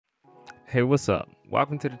Hey, what's up?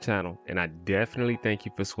 Welcome to the channel, and I definitely thank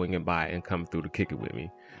you for swinging by and coming through to kick it with me.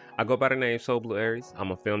 I go by the name Soul Blue Aries.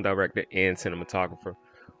 I'm a film director and cinematographer.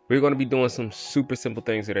 We're going to be doing some super simple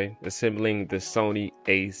things today, assembling the Sony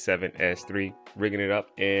A7S III, rigging it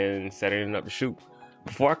up, and setting it up to shoot.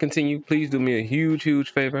 Before I continue, please do me a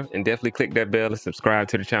huge favor and definitely click that bell and subscribe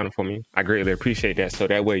to the channel for me. I greatly appreciate that, so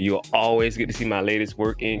that way you'll always get to see my latest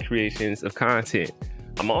work and creations of content.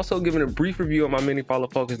 I'm also giving a brief review of my mini follow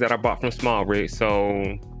focus that I bought from Small Rig.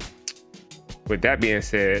 So with that being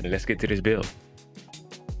said, let's get to this build.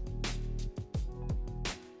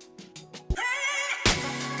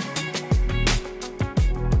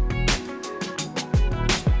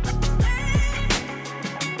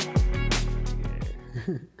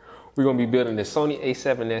 We're gonna be building the Sony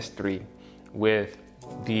A7S III with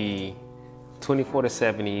the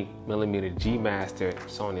 24-70mm G Master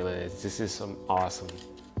Sony lens. This is some awesome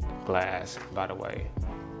glass, by the way.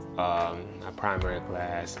 A primary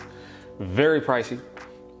glass, very pricey.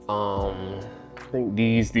 I think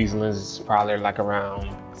these lenses probably are like around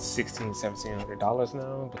 $1,700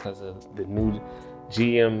 now because of the new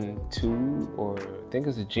GM2, or I think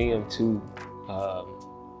it's a GM2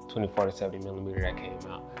 24-70mm that came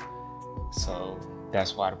out. So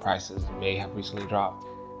that's why the prices may have recently dropped.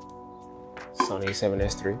 Sony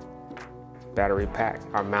A7S III, battery pack,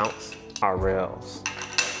 our mounts, our rails,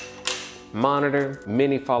 monitor,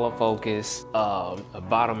 mini follow focus, a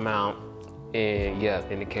bottom mount, and yeah,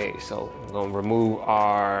 in the case. So I'm gonna remove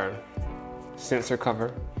our sensor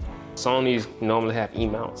cover. Sony's normally have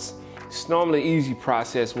E-mounts. It's normally an easy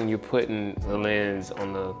process when you're putting the lens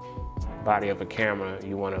on the body of a camera.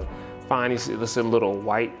 You wanna find this a little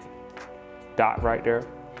white dot right there.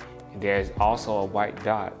 There's also a white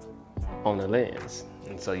dot on the lens,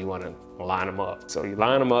 and so you want to line them up. So you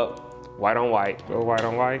line them up, white on white, go white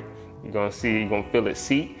on white. You're gonna see, you're gonna feel it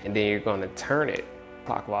seat, and then you're gonna turn it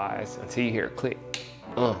clockwise until you hear it click.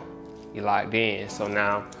 You locked in. So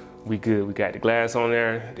now we good. We got the glass on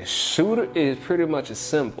there. The shooter is pretty much a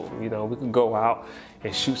symbol. You know, we could go out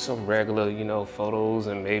and shoot some regular, photos,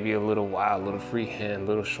 and maybe a little wild, little freehand,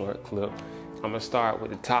 little short clip. I'm gonna start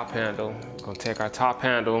with the top handle. We're gonna take our top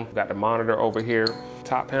handle, got the monitor over here,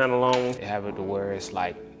 top handle on, have it to where it's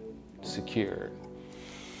like secured.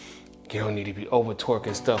 You don't need to be over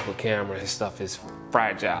torquing stuff with camera. This stuff is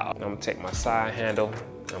fragile. I'm gonna take my side handle,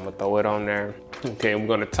 I'm gonna throw it on there. Okay, we're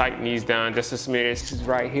gonna tighten these down just a smidge. This is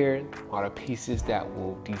right here are the pieces that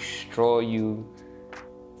will destroy you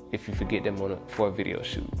if you forget them for a video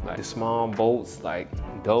shoot. Like the small bolts, like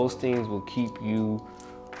those things will keep you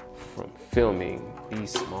from filming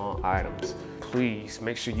these small items. Please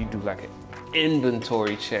make sure you do like an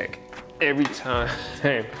inventory check every time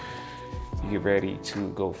you get ready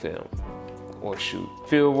to go film or shoot.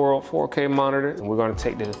 Field World 4K monitor, and we're gonna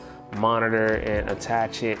take the monitor and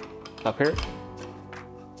attach it up here.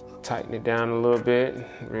 Tighten it down a little bit,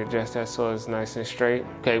 readjust that so it's nice and straight.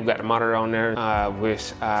 Okay, we got the monitor on there. I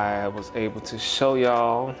wish I was able to show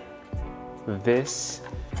y'all this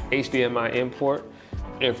HDMI import.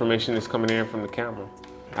 Information is coming in from the camera.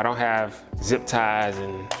 I don't have zip ties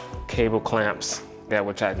and cable clamps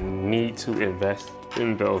which I need to invest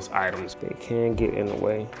in those items. They can get in the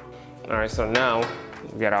way. All right, so now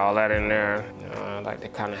we got all that in there. I like to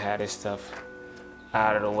kind of have this stuff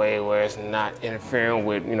out of the way where it's not interfering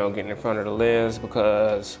with, getting in front of the lens,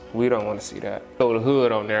 because we don't want to see that. Throw the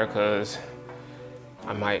hood on there because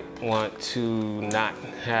I might want to not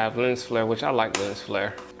have lens flare, which I like lens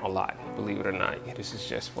flare a lot, believe it or not. This is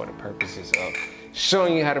just for the purposes of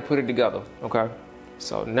showing you how to put it together, okay?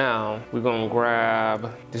 So now we're gonna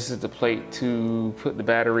grab, this is the plate to put the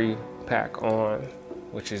battery pack on,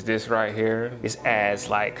 which is this right here. This adds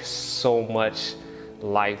like so much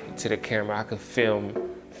life to the camera. I could film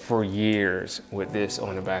for years with this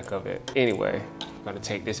on the back of it. Anyway, I'm gonna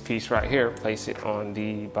take this piece right here, place it on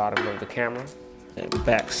the bottom of the camera, and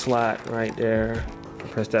back slot right there.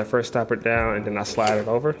 Press that first stopper down, and then I slide it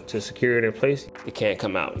over to secure it in place. It can't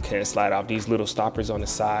come out. It can't slide off these little stoppers on the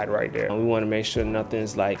side right there. We want to make sure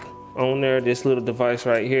nothing's like on there. This little device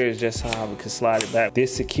right here is just how we can slide it back.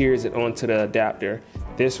 This secures it onto the adapter.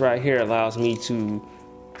 This right here allows me to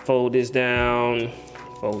fold this down,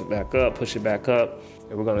 fold it back up, push it back up.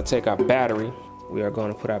 And we're gonna take our battery. We are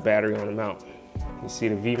gonna put our battery on the mount. You see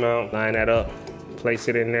the V mount, line that up, place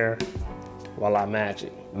it in there while I match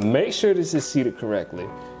it. Make sure this is seated correctly.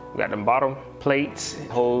 We got the bottom plates,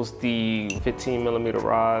 holds the 15mm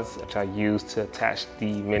rods, which I use to attach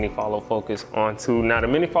the mini follow focus onto. Now the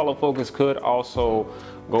mini follow focus could also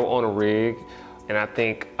go on a rig. And I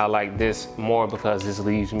think I like this more because this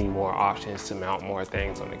leaves me more options to mount more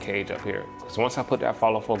things on the cage up here. Because once I put that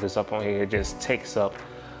follow focus up on here, it just takes up,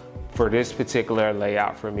 for this particular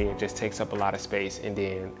layout for me, it just takes up a lot of space. And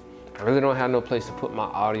then I really don't have no place to put my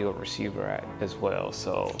audio receiver at as well.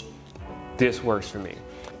 So this works for me.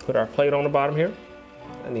 Put our plate on the bottom here.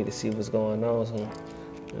 I need to see what's going on. So,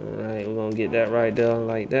 all right, we're gonna get that right there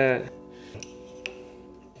like that.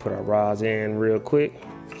 Put our rods in real quick.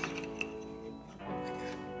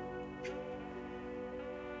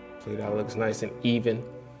 See, that looks nice and even.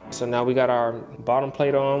 So now we got our bottom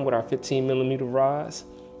plate on with our 15mm rods.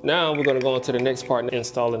 Now we're gonna go into the next part and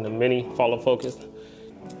installing the mini follow focus.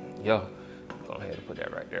 Yo, go ahead and put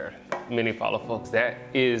that right there. Mini follow focus, that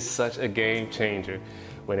is such a game changer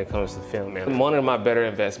when it comes to filming. One of my better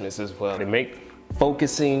investments as well. They make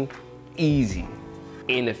focusing easy,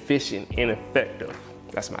 inefficient, ineffective.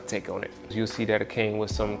 That's my take on it. You'll see that it came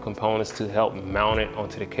with some components to help mount it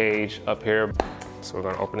onto the cage up here. So we're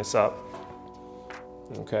gonna open this up.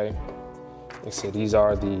 Okay. You see, these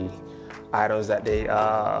are the items that they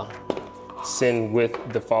send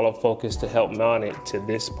with the follow focus to help mount it to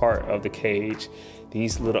this part of the cage.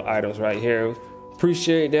 These little items right here.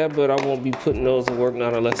 Appreciate that, but I won't be putting those to work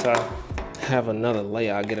not unless I have another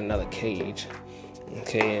layout, get another cage.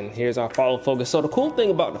 Okay, and here's our follow focus. So the cool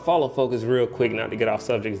thing about the follow focus, real quick, not to get off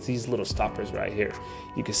subject, is these little stoppers right here.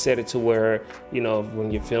 You can set it to where, you know,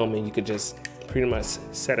 when you're filming, you could just pretty much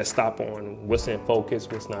set a stop on what's in focus,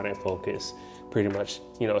 what's not in focus. Pretty much,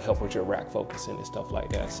 you know, help with your rack focusing and stuff like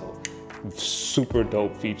that. So super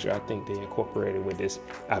dope feature I think they incorporated with this.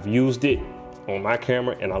 I've used it on my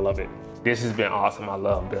camera and I love it. This has been awesome. I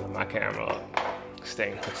love building my camera up. This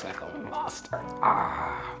thing looks like a monster.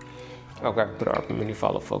 Okay, put our mini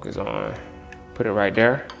follow focus on. Put it right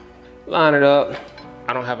there. Line it up.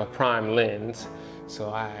 I don't have a prime lens,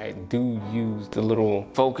 so I do use the little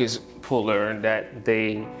focus puller that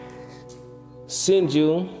they send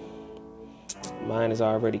you. Mine is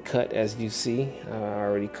already cut, as you see. I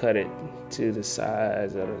already cut it to the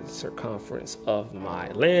size of the circumference of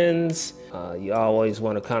my lens. You always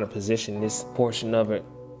want to kind of position this portion of it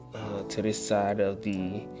to this side of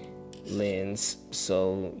the lens,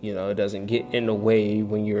 so you know it doesn't get in the way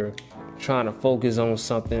when you're trying to focus on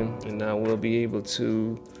something. And now we'll be able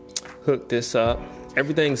to hook this up.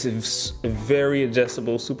 Everything's very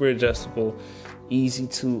adjustable, super adjustable, easy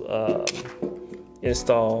to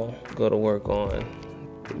install, go to work on.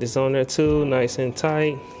 Get this on there too, nice and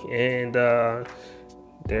tight. And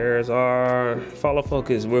there's our follow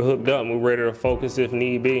focus. We're hooked up, we're ready to focus if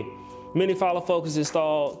need be. Mini follow focus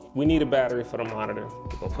installed. We need a battery for the monitor.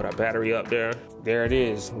 We're gonna put our battery up there. There it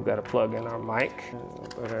is. We gotta plug in our mic.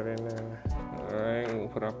 Put that in there. All right, we'll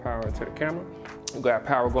put our power into the camera. We got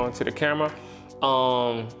power going to the camera.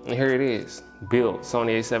 And here it is. Built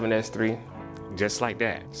Sony A7S III. Just like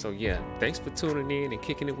that. So yeah, thanks for tuning in and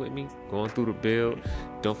kicking it with me, going through the build.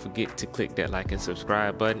 Don't forget to click that like and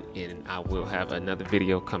subscribe button, and I will have another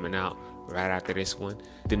video coming out right after this one.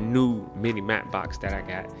 The new mini matte box that I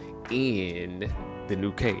got and the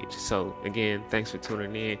new cage. So again, thanks for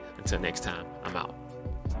tuning in. Until next time, I'm out.